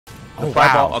Oh,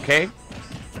 fireball, okay.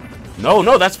 No,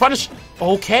 no, that's punish.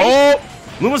 Okay. Oh!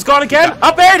 Luma's gone again.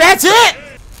 Up air, that's it!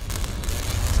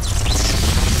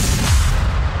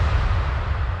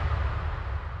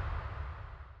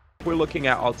 We're looking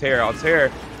at Altair.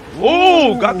 Altair,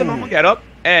 ooh, got the normal get up,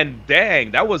 and dang,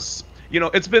 that was, you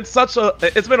know, it's been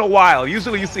a while.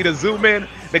 Usually you see the zoom in,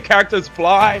 the characters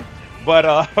fly, but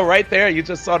right there you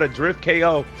just saw the drift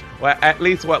KO. Well, at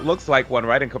least what looks like one,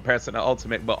 right, in comparison to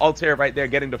Ultimate. But Altair right there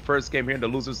getting the first game here in the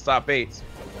loser's top 8.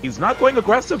 He's not going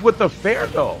aggressive with the fair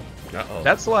though.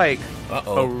 That's like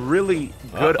a really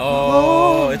good.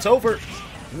 Oh, it's over.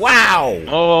 Wow.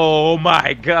 Oh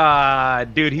my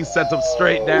god, dude, he sent him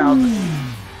straight down.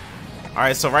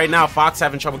 Alright, so right now Fox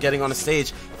having trouble getting on the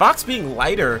stage. Fox being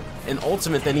lighter in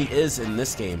Ultimate than he is in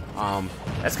this game.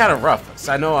 That's kind of rough.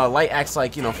 So I know Light acts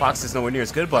like, you know, Fox is nowhere near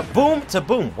as good, but boom to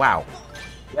boom. Wow.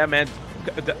 Yeah, man.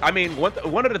 I mean,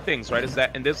 one of the things, right, is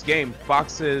that in this game,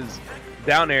 Fox's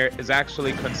down air is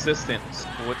actually consistent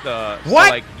with the... What?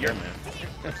 So, like, here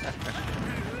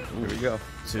we go.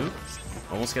 2.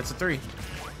 Almost gets a 3.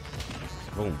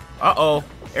 Boom. Uh-oh.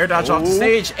 Air dodge off the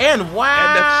stage, and wow!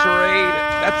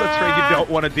 And that's a trade you don't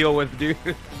want to deal with, dude.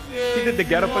 He did the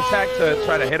get-up attack to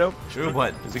try to hit him. True,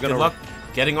 but is he gonna good luck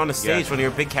getting on the stage when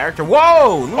you're a big character.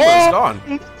 Whoa! Luma's gone.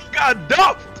 Got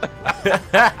dumped!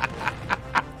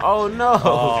 Oh,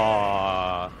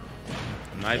 no.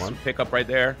 Nice pickup right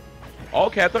there.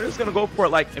 Okay, I thought he was going to go for,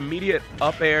 like, immediate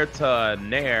up air to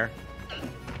nair.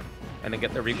 And then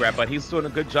get the regrab, but he's doing a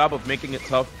good job of making it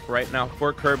tough right now.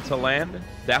 For curb to land.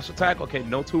 Dash attack. Okay,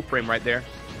 no 2-frame right there.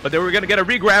 But then we're going to get a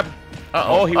regrab.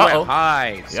 Oh, he went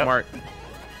high. Smart.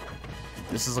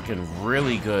 This is looking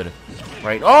really good.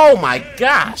 Right. Oh, my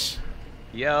gosh.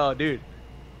 Yo, dude.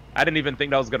 I didn't even think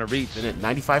that was going to reach. And at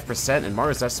 95%, and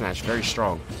Mario's F smash very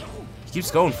strong. He keeps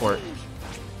going for it.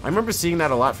 I remember seeing that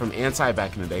a lot from Anti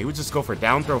back in the day. He would just go for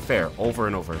down throw fair over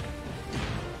and over.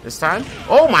 This time?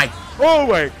 Oh, my. Oh,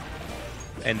 wait.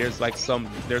 And there's like some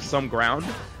ground.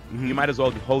 You might as well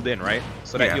hold in, right?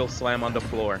 So that you'll slam on the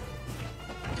floor.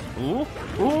 Ooh.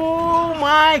 Ooh,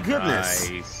 my goodness.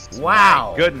 Nice.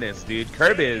 Wow. My goodness, dude.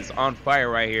 Kirby is on fire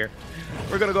right here.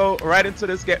 We're going to go right into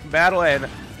this battle. And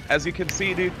as you can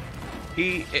see, dude,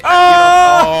 he...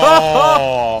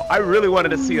 I really wanted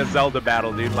to see a Zelda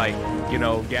battle, dude. Like, you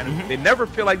know, they never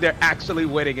feel like they're actually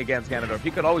winning against Ganondorf. He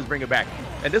could always bring it back.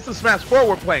 And this is Smash 4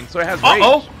 we're playing, so it has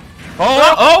range.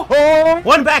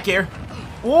 One back here.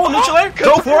 Oh, neutral air.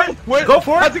 Go for it. Go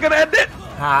for it. How's he gonna end it?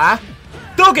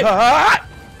 Don't get.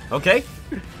 Okay.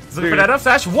 He's looking for that up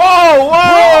smash. Whoa,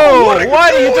 whoa.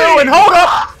 What are you doing? Hold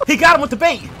up. He got him with the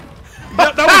bait.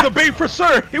 That was the bait for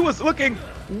sure. He was looking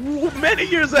many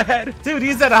years ahead. Dude,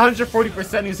 he's at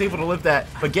 140%. He was able to live that.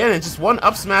 But Ganon, just one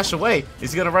up smash away.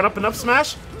 Is he gonna run up and up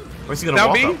smash? Or is he gonna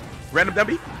walk up? Random down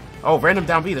B? Oh, random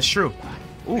down B. That's true.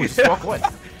 Ooh, he just walk away.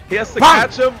 He has to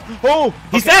catch him. Oh,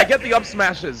 he's dead. I get the up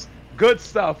smashes. Good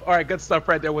stuff. All right, good stuff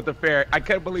right there with the fair. I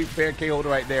can't believe fair KO'd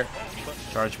right there.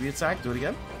 Charge B attack. Do it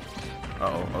again.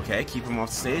 Uh-oh. Okay, keep him off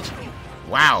the stage.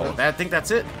 Wow. I think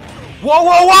that's it. Whoa,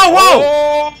 whoa, whoa, whoa!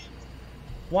 Oh.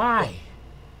 Why?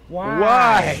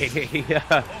 Why?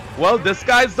 Well,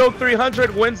 Disguise Zone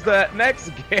 300 wins the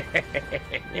next game.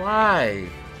 Why?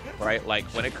 Right, like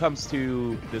when it comes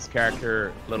to this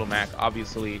character, Little Mac,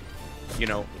 obviously, you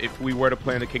know, if we were to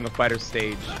play in the King of Fighters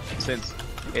stage, since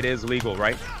it is legal,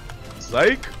 right?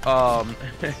 Psych. I'm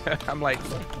like,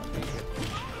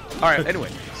 all right. Anyway,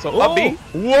 so up B.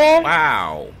 Whoa!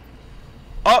 Wow.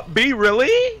 Up B,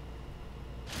 really?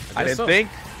 I didn't think.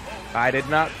 I did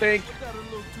not think.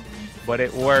 But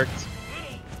it worked.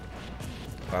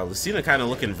 Wow, Lucina kind of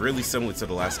looking really similar to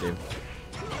the last game.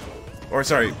 Or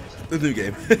sorry, the new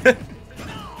game.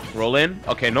 Roll in.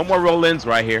 Okay, no more roll-ins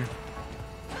right here.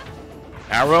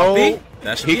 Arrow.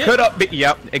 He could up B.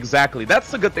 Yep, exactly. That's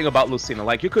the good thing about Lucina.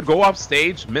 Like, you could go off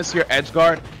stage, miss your edge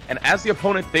guard, and as the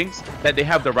opponent thinks that they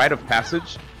have the rite of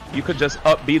passage, you could just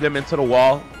up B them into the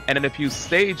wall. And then if you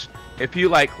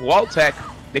like wall tech,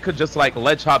 they could just like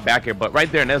ledge hop back here. But right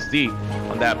there in SD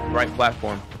on that right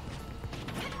platform,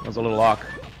 that was a little lock.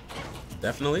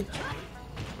 Definitely.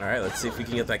 All right, let's see if we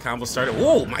can get that combo started.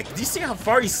 Oh my! Do you see how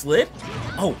far he slid?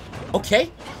 Oh,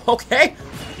 okay, okay,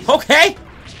 okay.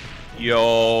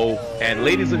 Yo, and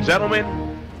ladies and gentlemen.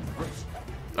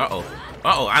 Uh-oh.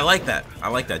 Uh-oh, I like that. I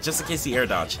like that. Just in case he air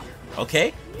dodge.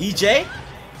 Okay, EJ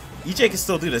can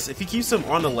still do this. If he keeps him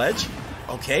on the ledge.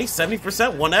 Okay,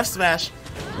 70%, one F smash.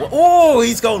 Oh,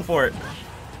 he's going for it.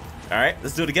 All right,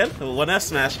 let's do it again. One F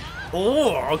smash.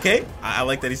 Oh, okay. I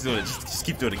like that he's doing it. Just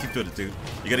keep doing it, dude.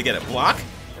 You're gonna get it. Block.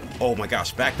 Oh my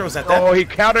gosh, back throws at that. Oh, he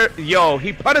countered. Yo,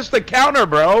 he punished the counter,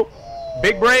 bro.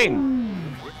 Big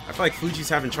brain. I feel like Fuji's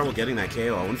having trouble getting that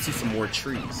KO. I want to see some more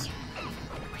trees.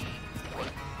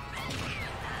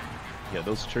 Yeah,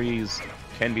 those trees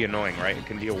can be annoying, right? It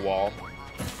can be a wall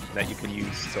that you can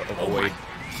use to avoid.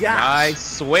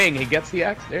 Nice swing. He gets the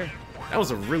X there. That was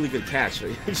a really good catch.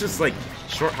 It's just like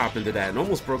short hop into that and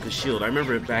almost broke his shield. I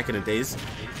remember back in the days,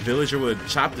 Villager would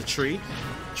chop the tree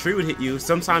would hit you.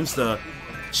 Sometimes the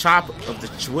chop of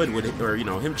the wood would hit, or you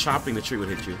know, him chopping the tree would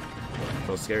hit you.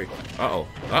 So scary. Uh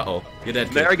oh. You're dead,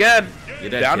 kid. There again. You're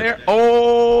dead, down kid. there.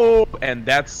 Oh, and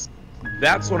that's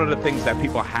one of the things that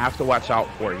people have to watch out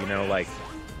for. You know, like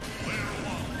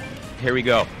here we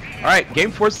go. All right,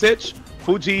 game 4 Stitch.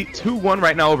 Fuji 2-1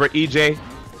 right now over EJ.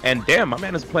 And damn, my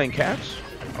man is playing catch.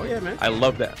 Oh yeah, man. I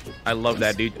love that. I love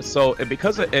that, dude. So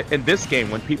because in this game,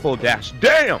 when people dash,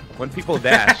 when people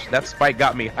dash, that spike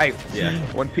got me hyped. Yeah.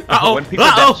 When people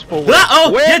dash forward.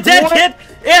 You're dead, kid.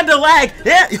 And the lag.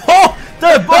 Yeah. Oh,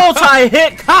 the multi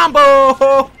hit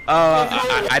combo.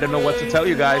 I don't know what to tell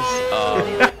you guys.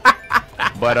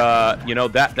 But you know,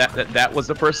 that was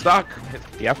the first stock.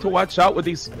 You have to watch out with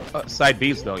these side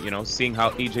Bs though. You know, seeing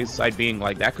how EJ's side being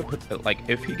like that could put like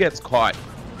if he gets caught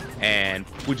and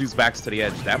Fuji's backs to the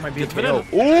edge, that might be a KO.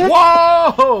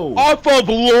 Whoa! Off of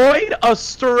Lloyd, a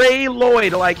stray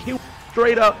Lloyd, like he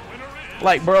straight up,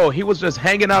 like bro, he was just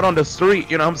hanging out on the street.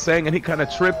 You know what I'm saying? And he kind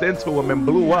of tripped into him and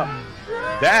blew up.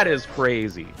 That is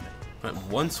crazy. At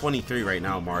 123 right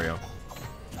now, Mario.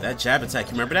 That jab attack,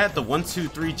 you remember that? The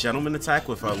 1-2-3 gentleman attack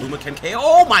with Luma Kenke.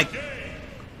 Oh my!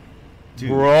 Dude.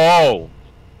 Bro.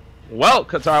 Well,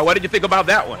 Katara, what did you think about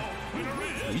that one?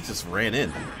 He just ran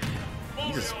in.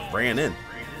 He just ran in.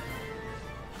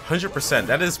 100%.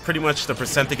 That is pretty much the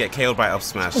percent to get KO'd by up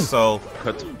smash. So,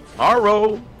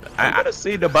 Kataro, I'm gonna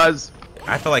see the buzz.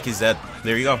 I feel like he's dead.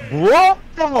 There you go. Bro.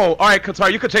 All right,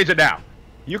 Katara, you could change it now.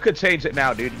 You could change it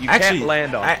now, dude. You Actually, can't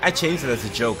land on. I changed it as a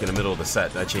joke in the middle of the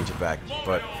set. I changed it back,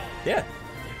 but yeah,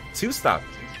 2 stock.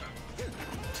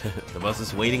 The buzz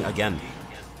is waiting again.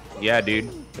 Yeah, dude.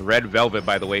 Red Velvet,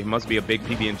 by the way. He must be a big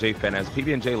PB&J fan, as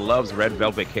PB&J loves Red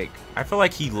Velvet cake. I feel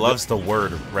like he loves the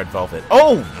word Red Velvet.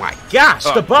 Oh my gosh,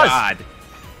 the buzz! God.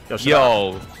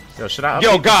 Yo, should I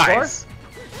update guys.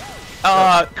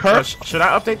 The score? Kurt, should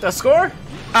I update the score?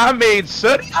 I mean,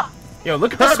 should Yo,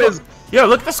 look at the score. Yo,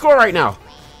 look at the score right now.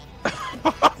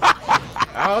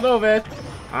 I don't know, man.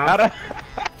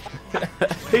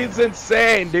 He's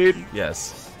insane, dude.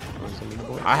 Yes.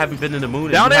 I haven't been in the mood,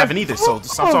 and Down you there. haven't either, so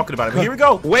stop talking about it. But here we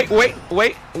go. Wait.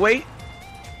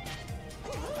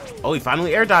 Oh, he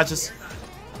finally air dodges.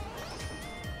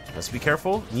 Let's be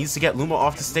careful. He needs to get Luma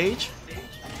off the stage.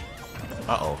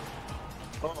 Uh-oh.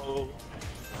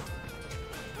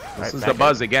 This is the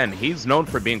buzz again. He's known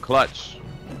for being clutch.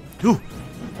 Ooh.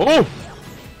 Oh!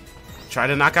 Try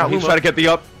to knock out He Luma. tried to get the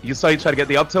up. You saw he tried to get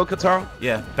the up tilt, Kataro?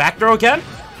 Yeah. Back throw again.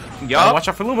 Yup. Watch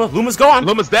out for Luma. Luma's gone.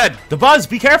 Luma's dead. The buzz,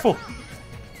 be careful.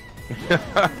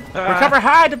 Recover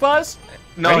high, the buzz.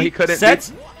 No, ready? he couldn't. Set.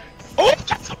 Oh,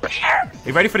 that's a bear.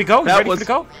 You ready for the go? You ready for the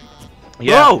go?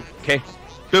 Yeah. Go. Okay.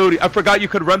 Dude, I forgot you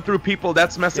could run through people.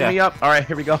 That's messing me up. All right,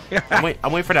 here we go. I'm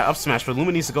waiting for that up smash, but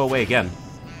Luma needs to go away again.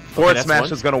 Forward smash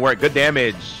is going to work. Good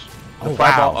damage. Oh,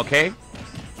 fireball, wow. okay.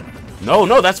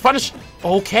 No, that's punish.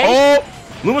 Okay. Oh.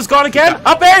 Luma's gone again.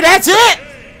 Up air, that's it.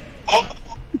 Oh,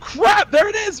 crap. There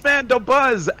it is, man. The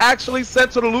buzz actually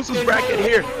sent to the losers bracket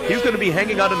here. He's going to be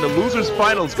hanging out in the losers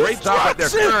finals. Great job right there,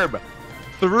 Curb.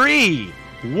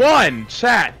 3-1,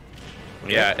 chat.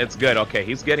 Yeah, it's good. Okay,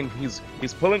 he's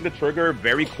pulling the trigger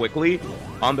very quickly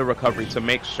on the recovery to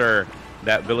make sure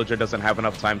that Villager doesn't have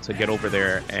enough time to get over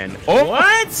there and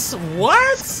What?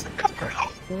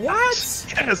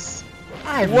 Yes.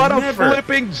 What a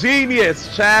flipping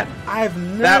genius, chat.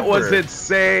 That was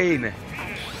insane.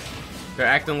 They're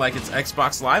acting like it's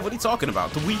Xbox Live. What are you talking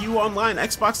about? The Wii U Online,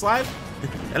 Xbox Live?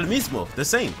 El mismo, the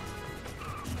same.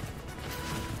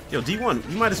 Yo, D1,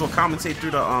 you might as well commentate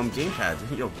through the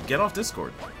gamepad. Yo, get off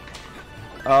Discord.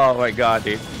 Oh my god,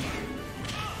 dude.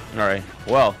 Alright,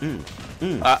 well.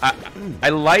 I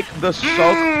like the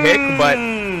Shulk pick, but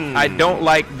I don't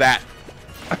like that.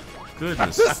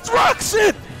 Goodness.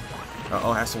 Destruction!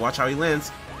 Uh-oh, has to watch how he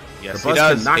lands. Yes, the he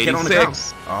does. Not 86. get on the ground.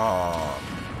 Oh.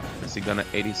 Is he gonna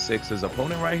 86 his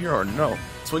opponent right here or no?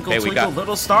 Twinkle, twinkle,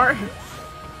 little star.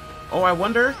 Oh, I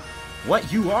wonder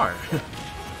what you are.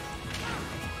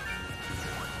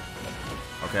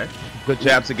 Okay. Good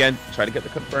jabs again. Try to get the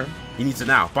confirm. He needs it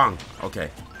now. Bang.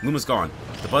 Okay. Luma's gone.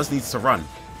 The buzz needs to run.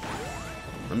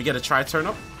 Let me get a try turn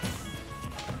up.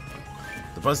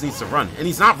 The buzz needs to run. And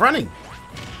he's not running.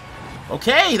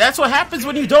 Okay, that's what happens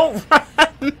when you don't run.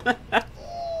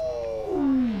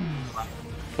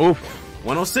 Oof.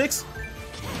 106.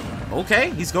 Okay,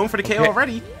 he's going for the KO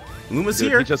already. Luma's Dude,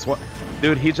 here.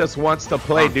 He just wants to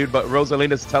play, dude, but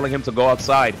Rosalina's telling him to go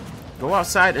outside. Go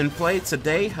outside and play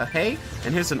today, hey.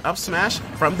 And here's an up smash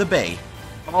from the Bay.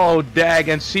 Oh, dag,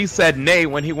 and she said nay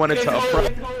when he wanted to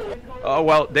approach. Oh,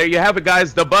 well, there you have it,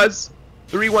 guys. The Buzz,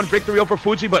 3-1 victory over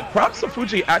Fuji, but props to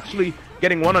Fuji actually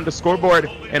getting one on the scoreboard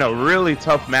in a really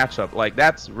tough matchup. Like,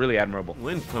 that's really admirable.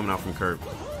 Win coming out from curb.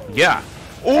 Yeah.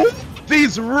 Oh,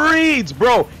 these reads,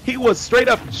 bro. He was straight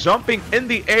up jumping in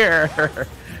the air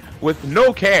with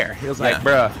no care. He was like,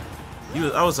 bruh.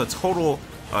 That was a total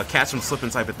catch him slipping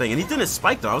type of thing. And he didn't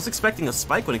spike, though. I was expecting a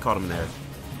spike when he caught him in there.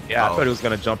 Yeah, I thought he was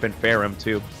going to jump in fair him,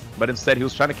 too. But instead, he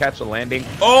was trying to catch a landing.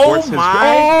 Oh,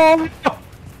 my.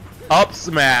 Up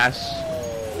smash.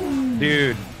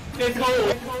 Dude.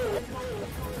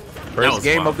 First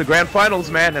game of the grand finals,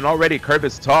 man. And already Curb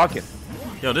is talking.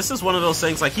 Yo, this is one of those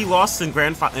things, like, he lost in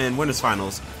winners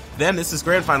finals. Then this is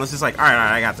grand finals. He's like, all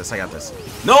right, I got this.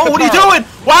 No, what are you doing?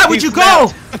 Why would you go?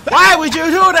 Why would you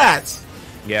do that?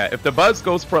 Yeah, if the Buzz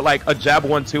goes for, like, a jab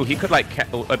 1-2, he could, like,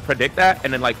 predict that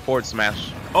and then, like, forward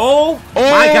smash. Oh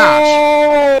my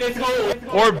gosh.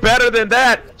 Or better than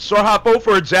that, short hop O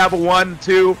for a jab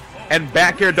 1-2 and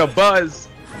back air the Buzz.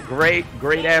 Great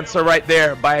answer right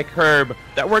there by Curb.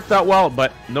 That worked out well,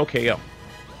 but no KO.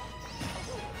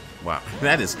 Wow,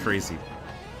 that is crazy.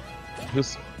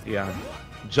 Yeah.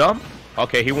 Jump?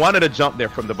 Okay, he wanted a jump there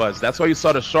from the Buzz. That's why you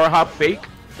saw the short hop fake.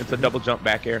 It's a double jump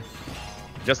back air.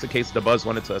 Just in case the Buzz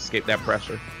wanted to escape that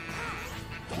pressure.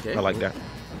 Okay. I like that.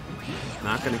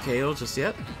 Not gonna KO just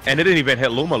yet. And it didn't even hit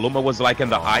Luma. Luma was like in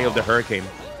the eye of the hurricane.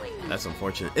 That's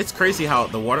unfortunate. It's crazy how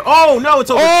the water... Oh, no,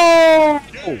 it's over.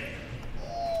 Oh!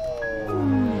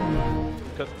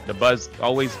 The Buzz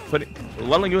always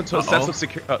lulling you into a sense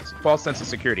of false sense of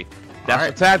security. Dash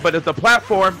attack, but it's the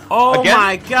platform. Oh again.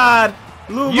 My God,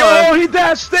 Luma! Yo, he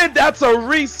dashed in. That's a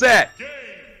reset.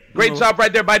 Great job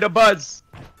right there by the Buzz.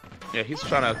 Yeah, he's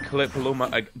trying to clip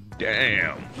Luma.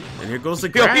 Damn. And here goes the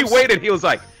grabs. Yo, he waited. He was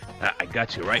like, I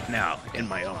got you right now in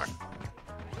my arm.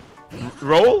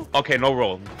 Roll? Okay, no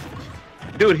roll.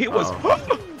 Dude, he was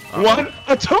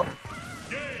 1-2.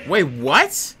 Wait,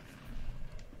 what?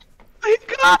 He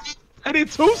got it. And he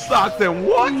two-stocked him.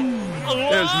 What?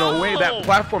 There's no way. That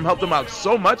platform helped him out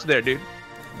so much there, dude.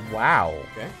 Wow.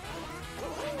 Okay.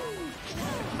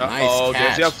 Uh-oh,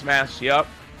 there's the up smash. Yup.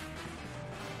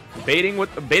 Baiting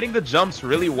the jumps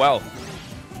really well.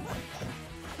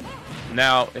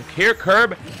 Now, here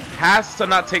Curb has to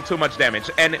not take too much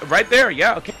damage. And right there,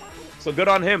 yeah, okay. So good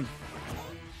on him.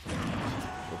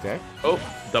 Okay. Oh,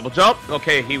 double jump.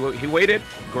 Okay, he waited.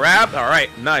 Grabbed. All right,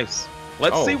 nice.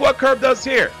 Let's see what Curb does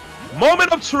here.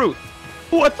 Moment of truth.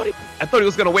 Ooh, I thought he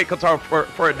was going to wait Katara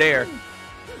for a dare.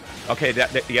 Okay,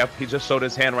 yep, he just showed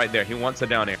his hand right there. He wants a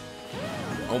down air.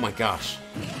 Oh my gosh.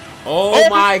 Oh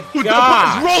my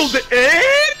gosh. Rolled it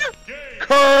in.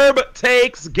 Curb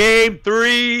takes game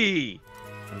 3.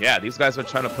 Yeah, these guys are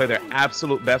trying to play their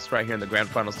absolute best right here in the grand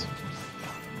finals.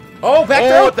 Oh, back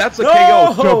throw. Oh, that's a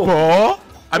KO. The ball?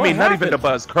 I mean, not even the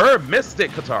Buzz. Curb missed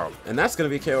it, Katara. And that's going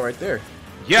to be a KO right there.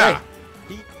 Yeah.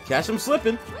 Hey, catch him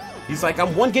slipping. He's like,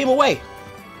 I'm 1 game away.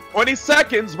 20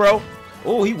 seconds, bro.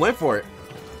 Oh, he went for it.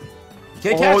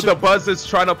 Can't catch him. The Buzz is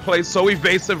trying to play so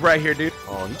evasive right here, dude.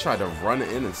 Oh, he tried to run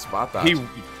in and spot that.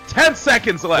 10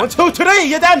 seconds left. 1, 2, 3.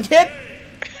 You're done, kid.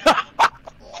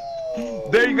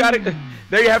 There you got it.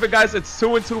 There you have it, guys. It's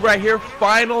 2-2 right here.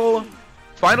 Final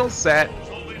set.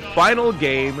 Final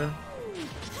game.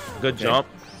 Good jump.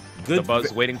 Good. The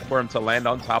Buzz waiting for him to land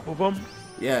on top of him.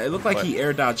 Yeah, it looked like he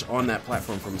air dodged on that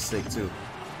platform from mistake too.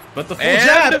 But the full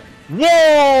jab.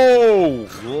 Whoa!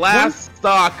 Last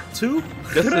stock. 2.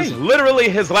 This is literally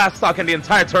his last stock in the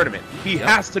entire tournament. He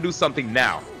has to do something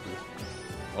now.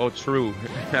 Oh, true.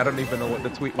 I don't even know what the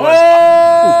tweet was.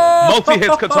 Oh!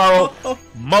 Multi-hits, Kataro.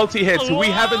 Multi-hits. We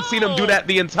haven't seen him do that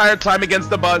the entire time against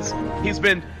the Buzz. He's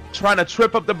been trying to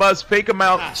trip up the Buzz, fake him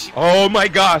out. Oh my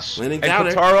gosh. Landing and down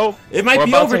Kataro, it might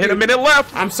be over, to hit a minute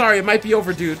left. I'm sorry, it might be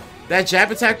over, dude. That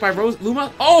jab attack by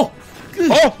Luma. Oh!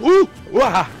 Oh! Ooh!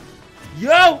 Wow.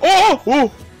 Yo! Oh! Ooh!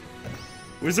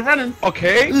 Where's it running?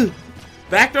 Okay.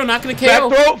 Back throw, not gonna KO.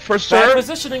 Back throw, for sure. Bad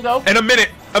positioning, though. And a minute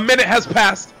has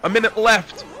passed. A minute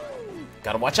left.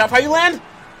 Gotta watch out how you land.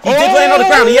 He did land on the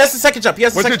ground. He has the second jump.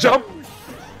 What's the jump?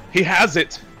 He has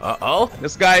it. Uh-oh.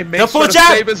 This guy makes sure to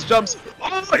save his jumps.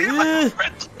 Oh,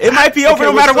 it might be over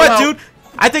no matter what, dude.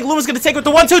 I think Luma's gonna take it with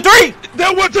the 1, 2, 3.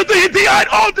 That 1, 2, 3.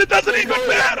 Oh, it doesn't even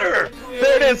matter.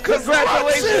 There it is.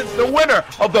 Congratulations, the winner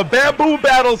of the Bamboo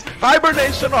Battles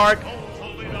Hibernation Arc.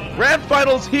 Grand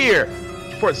finals here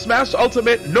for Smash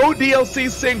Ultimate No DLC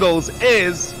Singles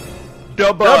is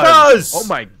the Buzz. Oh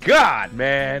my God,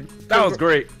 man. That was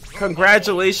great.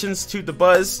 Congratulations to the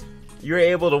Buzz. You were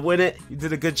able to win it. You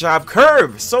did a good job.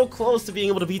 Curve, so close to being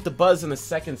able to beat the Buzz in the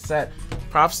second set.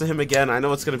 Props to him again. I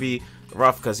know it's going to be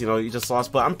rough because, you know, you just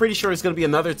lost, but I'm pretty sure it's going to be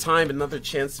another time, another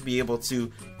chance to be able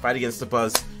to fight against the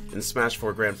Buzz in Smash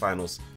 4 Grand Finals.